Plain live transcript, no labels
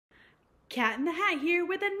Cat in the Hat here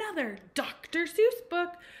with another Dr. Seuss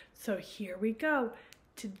book. So here we go.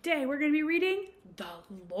 Today we're going to be reading The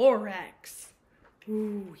Lorax.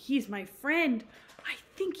 Ooh, he's my friend. I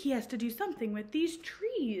think he has to do something with these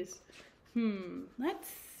trees. Let's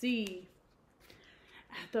see.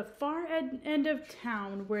 At the far end of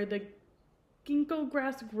town where the ginkgo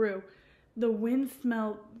grass grew, the wind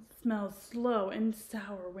smells slow and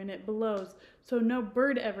sour when it blows, so no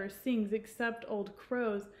bird ever sings except old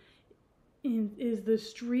crows. Is the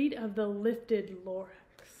street of the lifted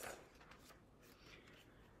Lorax.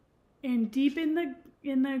 And deep in the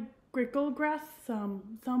ginkgo grass,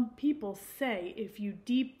 some people say if you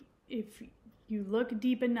look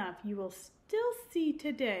deep enough, you will still see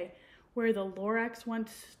today where the Lorax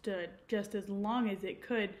once stood, just as long as it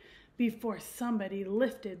could, before somebody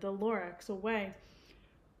lifted the Lorax away.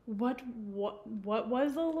 What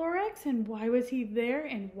was the Lorax, and why was he there,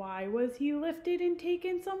 and why was he lifted and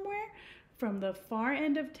taken somewhere? From the far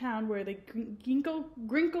end of town where the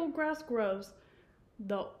ginkgo grass grows,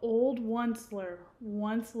 the old Onceler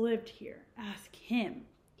once lived here. Ask him.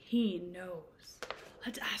 He knows.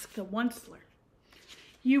 Let's ask the Onceler.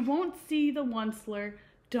 You won't see the Onceler.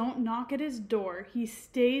 Don't knock at his door. He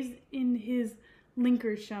stays in his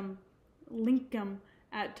linkum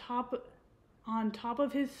on top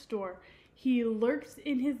of his store. He lurks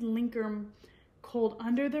in his linkum cold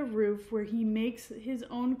under the roof, where he makes his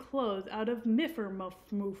own clothes out of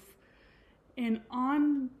moof. And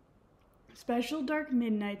on special dark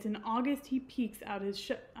midnights in August he peeks out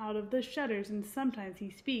of the shutters, and sometimes he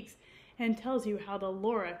speaks and tells you how the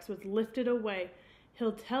Lorax was lifted away.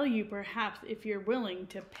 He'll tell you perhaps if you're willing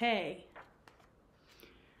to pay.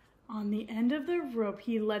 On the end of the rope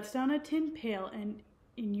he lets down a tin pail, and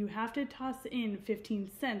you have to toss in 15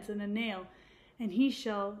 cents and a nail, and he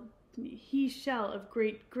shall of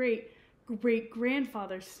great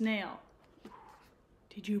grandfather snail.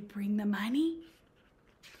 Did you bring the money?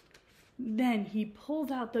 Then he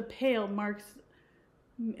pulls out the pail, marks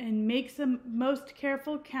and makes a most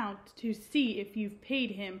careful count to see if you've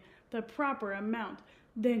paid him the proper amount.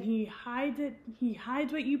 Then he hides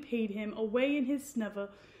what you paid him away in his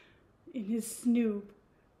snoop,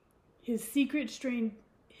 his secret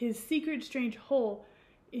strange hole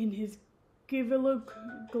in his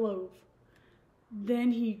glove.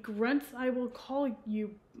 Then he grunts, I will call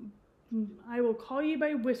you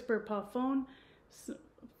by whisper phone,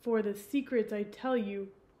 for the secrets I tell you,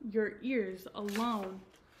 your ears alone.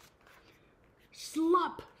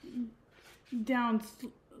 Slop down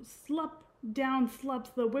slops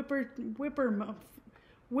the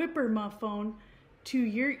whippermuffone to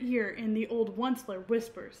your ear, and the old Onceler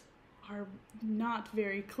whispers are not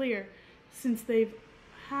very clear, since they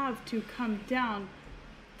have to come down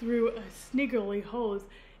through a sniggly hose,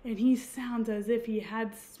 and he sounds as if he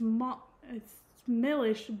had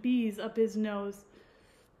smellish bees up his nose.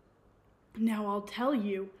 Now I'll tell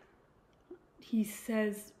you, he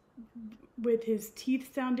says with his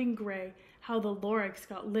teeth sounding gray, how the Lorax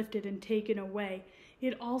got lifted and taken away.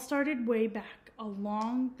 It all started way back, a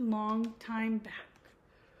long time back.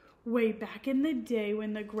 Way back in the day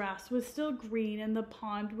when the grass was still green, and the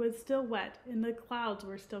pond was still wet, and the clouds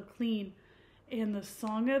were still clean, and the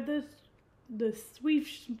song of the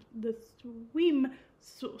sweem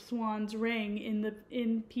swans rang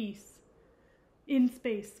in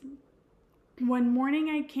space. One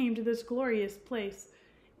morning I came to this glorious place,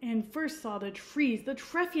 and first saw the trees, the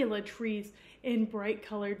truffula trees, in bright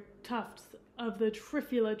colored tufts of the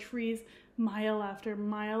truffula trees, mile after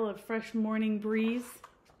mile of fresh morning breeze.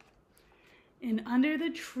 And under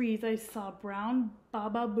the trees I saw brown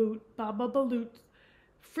baba baloots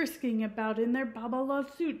frisking about in their babala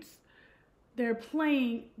suits. They're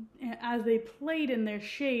playing as they played in their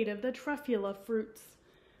shade of the truffula fruits.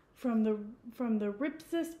 From the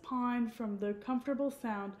ripsus pond, from the comfortable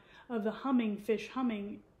sound of the humming fish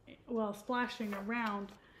humming while splashing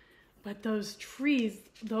around. But those truffula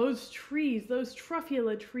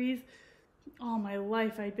trees, all my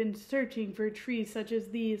life I'd been searching for trees such as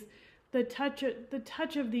these. The touch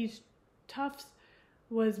of these tufts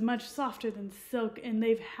was much softer than silk, and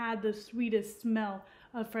they've had the sweetest smell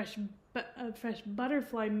of fresh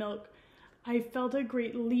butterfly milk. I felt a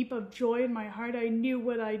great leap of joy in my heart. I knew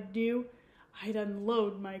what I'd do. I'd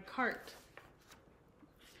unload my cart.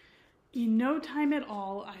 In no time at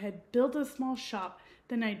all, I had built a small shop.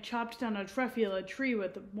 Then I chopped down a truffula tree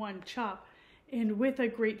with one chop, and with a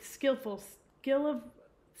great skill,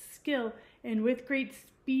 and with great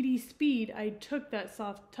speed, I took that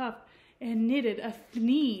soft tuft and knitted a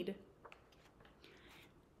thneed.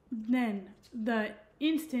 Then, the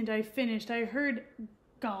instant I finished, I heard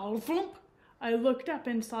gall flump I looked up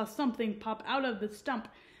and saw something pop out of the stump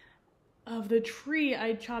of the tree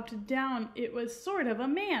I chopped down. It was sort of a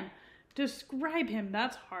man. Describe him,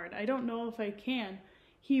 that's hard. I don't know if I can.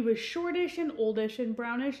 He was shortish and oldish and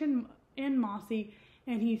brownish and mossy,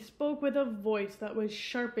 and he spoke with a voice that was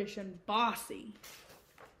sharpish and bossy.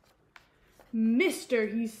 Mister,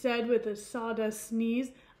 he said with a sawdust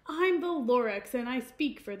sneeze, I'm the Lorax, and I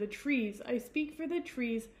speak for the trees. I speak for the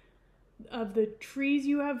trees of the trees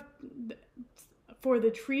you have, for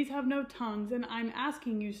the trees have no tongues, and I'm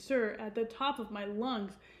asking you, sir, at the top of my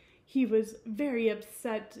lungs. He was very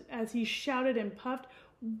upset as he shouted and puffed,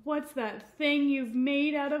 what's that thing you've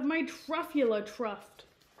made out of my truffula tuft?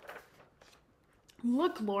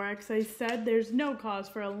 Look, Lorax, I said, there's no cause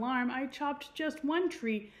for alarm. I chopped just one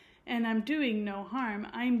tree, and I'm doing no harm.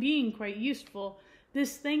 I'm being quite useful.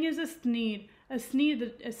 This thing is a sneed. A sneed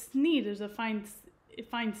is a fine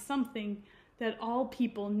something that all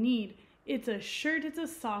people need. It's a shirt, it's a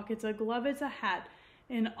sock, it's a glove, it's a hat,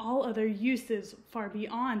 and all other uses far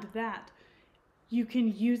beyond that. You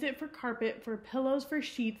can use it for carpet, for pillows, for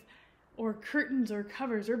sheets, or curtains, or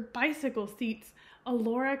covers, or bicycle seats. The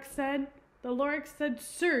Lorax said,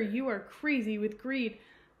 sir, you are crazy with greed,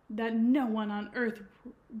 that no one on earth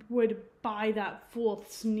would buy that fool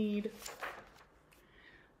sneed.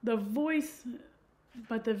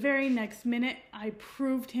 But the very next minute, I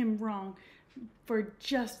proved him wrong. For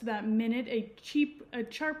just that minute, a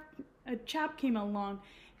chap came along,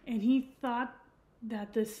 and he thought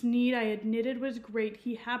that the sneed I had knitted was great.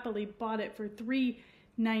 He happily bought it for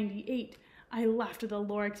 $3.98. I laughed at the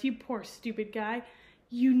Lorax. You poor stupid guy.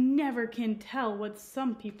 You never can tell what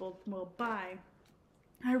some people will buy.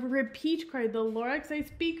 I repeat, cried the Lorax, I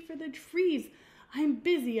speak for the trees. I'm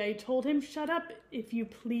busy, I told him. Shut up, if you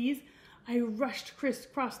please. I rushed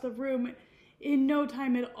crisscross the room. In no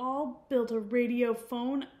time at all, built a radio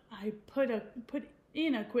phone. I put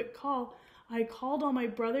in a quick call. I called all my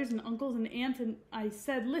brothers and uncles and aunts, and I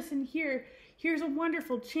said, listen here, here's a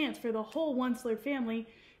wonderful chance for the whole Onceler family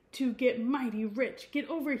to get mighty rich. Get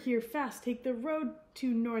over here fast. Take the road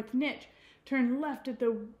to North Nitch. Turn left at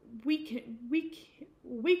the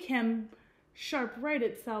Wickham, sharp right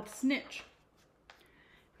at South Snitch.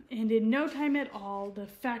 And in no time at all, the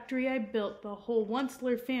factory I built, the whole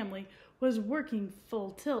Onceler family, was working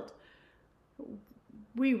full tilt.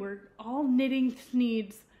 We were all knitting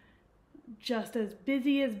sneeds, just as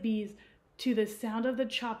busy as bees, to the sound of the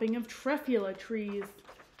chopping of truffula trees.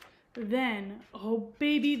 Then, oh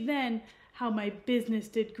baby, then, how my business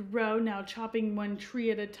did grow. Now chopping one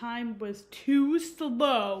tree at a time was too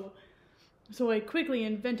slow. So I quickly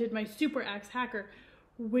invented my super axe hacker,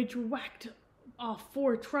 which whacked off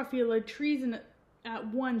 4 truffula trees at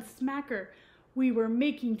one smacker. We were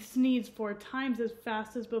making sneeds 4 times as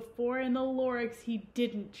fast as before, and the Lorax, he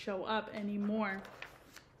didn't show up anymore.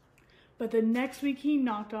 But the next week he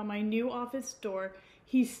knocked on my new office door.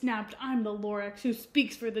 He snapped, I'm the Lorax who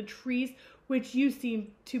speaks for the trees, which you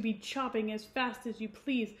seem to be chopping as fast as you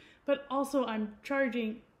please. But also I'm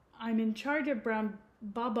in charge of brown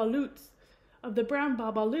babaloots,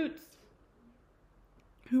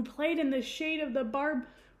 who played in the shade of the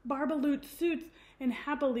barbaloot suits and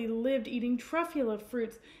happily lived eating truffula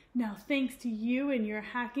fruits. Now, thanks to you and your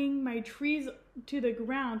hacking my trees to the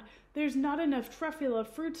ground, there's not enough truffula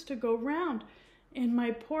fruits to go round, and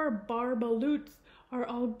my poor barbaloots are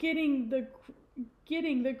all getting the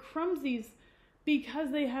crumsies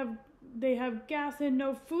because they have gas and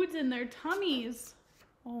no foods in their tummies.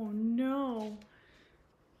 Oh no.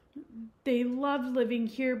 They love living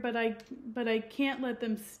here, but I can't let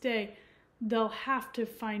them stay. They'll have to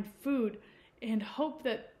find food and hope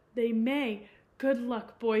that they may. Good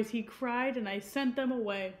luck, boys, he cried, and I sent them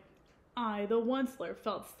away. I, the Onceler,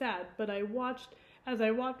 felt sad, but I watched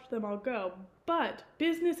them all go. But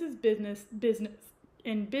business is business,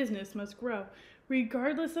 and business must grow,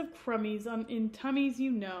 regardless of crummies in tummies,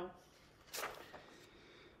 you know.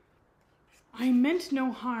 I meant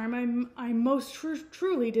no harm, I most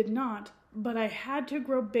truly did not, but I had to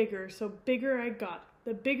grow bigger, so bigger I got.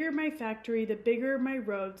 The bigger my factory, the bigger my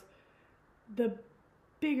roads, the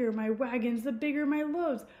bigger my wagons, the bigger my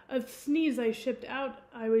loads. Of sneeze I shipped out,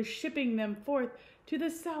 I was shipping them forth, to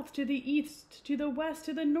the south, to the east, to the west,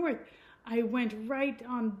 to the north. I went right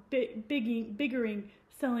on biggering,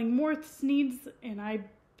 selling more sneeds, and I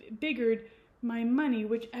biggered my money,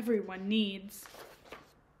 which everyone needs.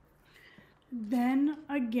 Then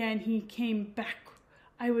again he came back.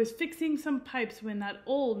 I was fixing some pipes when that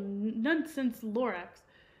old nonsense Lorax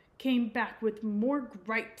came back with more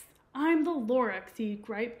gripes. I'm the Lorax, he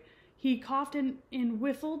griped. He coughed and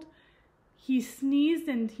whiffled. He sneezed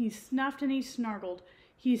and he snuffed and he snarled.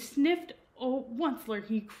 He sniffed "Oh, Onceler,"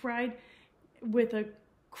 he cried with a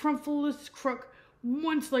crumpleless crook.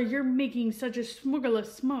 "Onceler, you're making such a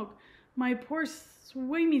smuggless smoke. My poor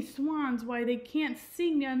swingy swans, why they can't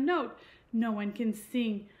sing a note. No one can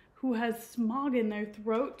sing who has smog in their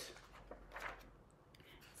throat."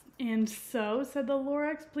 "And so," said the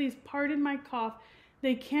Lorax, "please pardon my cough.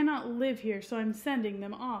 They cannot live here, so I'm sending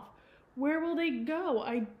them off. Where will they go?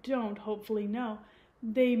 I don't hopefully know.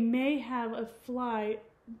 They may have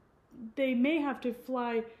to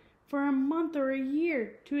fly for a month or a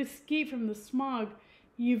year to escape from the smog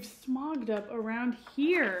you've smogged up around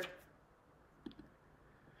here."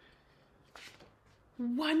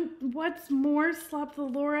 What's more, slopped the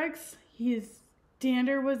Lorax. His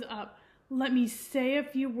dander was up. "Let me say a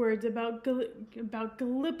few words about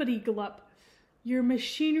Glippity-Glup. Your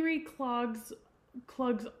machinery clogs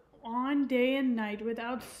on day and night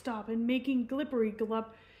without stop, and making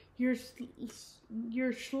glippery-glup your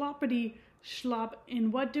sloppity-slop.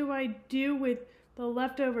 And what do I do with the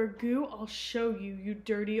leftover goo? I'll show you, you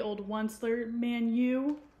dirty old Onceler man,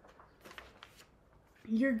 you.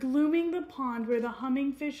 You're glooming the pond where the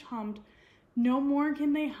humming fish hummed. No more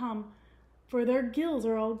can they hum, for their gills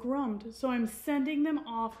are all grummed. So I'm sending them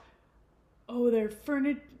off. Oh, their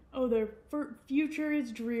future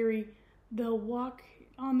is dreary. They'll walk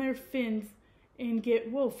on their fins and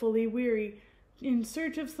get woefully weary in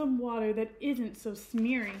search of some water that isn't so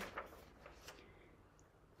smeary."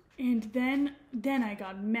 And then I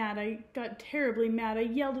got mad. I got terribly mad. I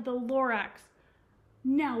yelled at the Lorax.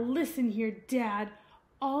 "Now listen here, Dad.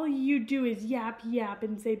 All you do is yap, yap,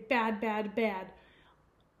 and say bad, bad, bad.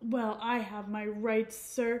 Well, I have my rights,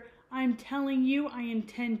 sir. I'm telling you, I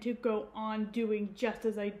intend to go on doing just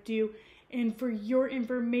as I do. And for your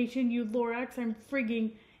information, you Lorax, I'm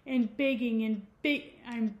frigging and begging and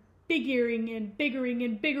I'm biggering and biggering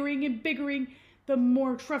and biggering and biggering the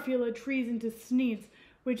more truffula trees into sneeds,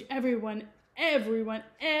 which everyone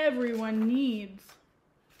needs."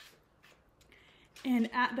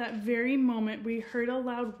 And at that very moment, we heard a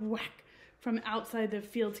loud whack. From outside the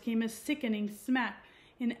fields came a sickening smack.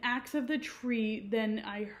 An axe of the tree, then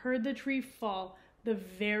I heard the tree fall, the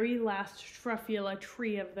very last truffula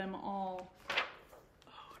tree of them all.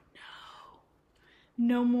 Oh no.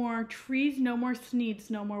 No more trees, no more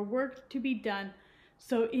sneeds, no more work to be done.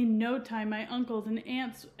 So in no time, my uncles and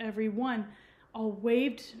aunts, every one, all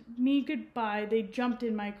waved me goodbye. They jumped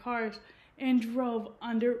in my cars and drove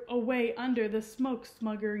away under the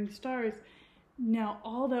smoke-smothering stars. Now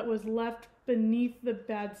all that was left beneath the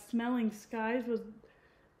bad-smelling skies was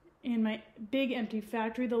in my big empty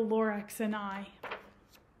factory, the Lorax and I.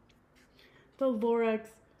 The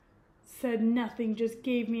Lorax said nothing, just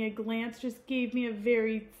gave me a glance, just gave me a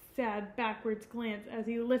very sad backwards glance as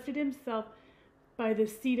he lifted himself by the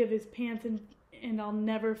seat of his pants, and I'll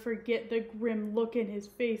never forget the grim look in his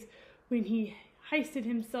face when he hoisted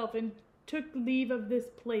himself and took leave of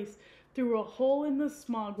this place through a hole in the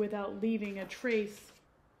smog without leaving a trace.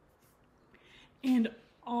 And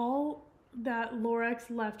all that Lorax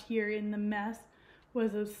left here in the mess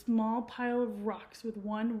was a small pile of rocks with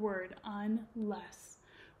one word, unless.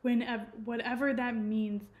 Whatever that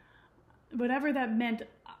meant,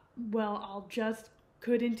 well, I'll just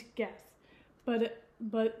couldn't guess. But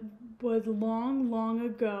was long, long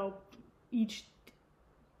ago.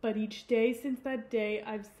 But each day since that day,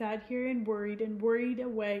 I've sat here and worried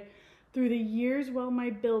away through the years while my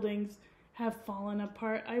buildings have fallen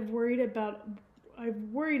apart. I've worried about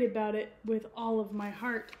it with all of my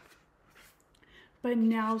heart. But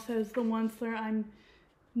now, says the Onceler,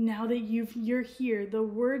 now that you're here, the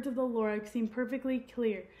words of the Lorax seem perfectly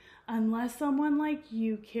clear. Unless someone like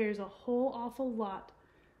you cares a whole awful lot,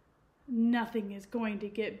 nothing is going to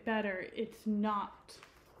get better. It's not.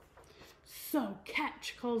 So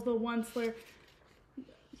catch, calls the Onceler.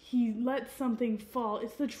 He lets something fall.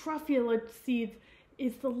 It's the truffula seeds.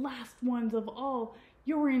 It's the last ones of all.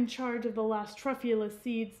 You're in charge of the last truffula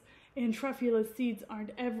seeds, and truffula seeds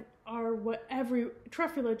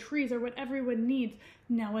truffula trees are what everyone needs.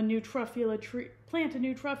 Now plant a new truffula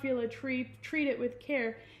tree, treat it with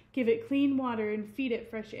care, give it clean water and feed it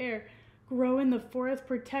fresh air. Grow in the forest,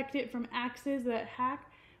 protect it from axes that hack.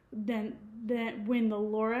 Then the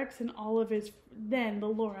Lorax and all of his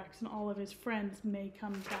friends may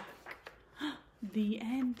come back. The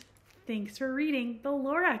end. Thanks for reading The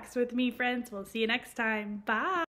Lorax with me, friends. We'll see you next time. Bye.